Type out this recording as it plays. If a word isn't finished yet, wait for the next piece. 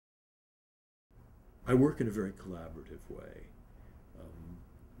I work in a very collaborative way.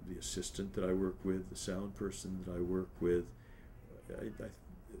 The assistant that I work with, the sound person that I work with, I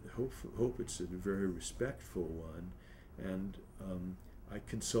hope it's a very respectful one, and I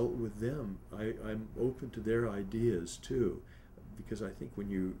consult with them. I'm open to their ideas too, because I think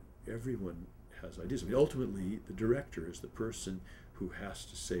everyone has ideas. I mean, ultimately, the director is the person who has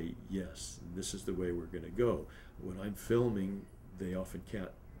to say yes, and this is the way we're going to go. When I'm filming, they often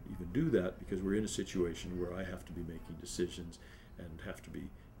can't even do that because we're in a situation where I have to be making decisions and have to be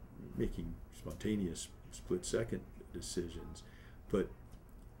making spontaneous split-second decisions. But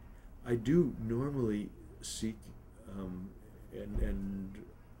I do normally seek and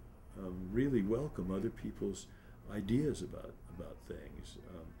really welcome other people's ideas about things.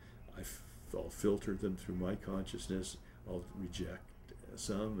 I'll filter them through my consciousness. I'll reject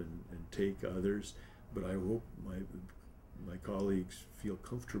some and take others, but I hope my colleagues feel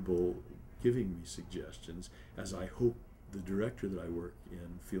comfortable giving me suggestions, as I hope the director that I work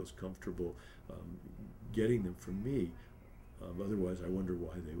in feels comfortable getting them from me. Otherwise, I wonder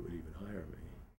why they would even hire me.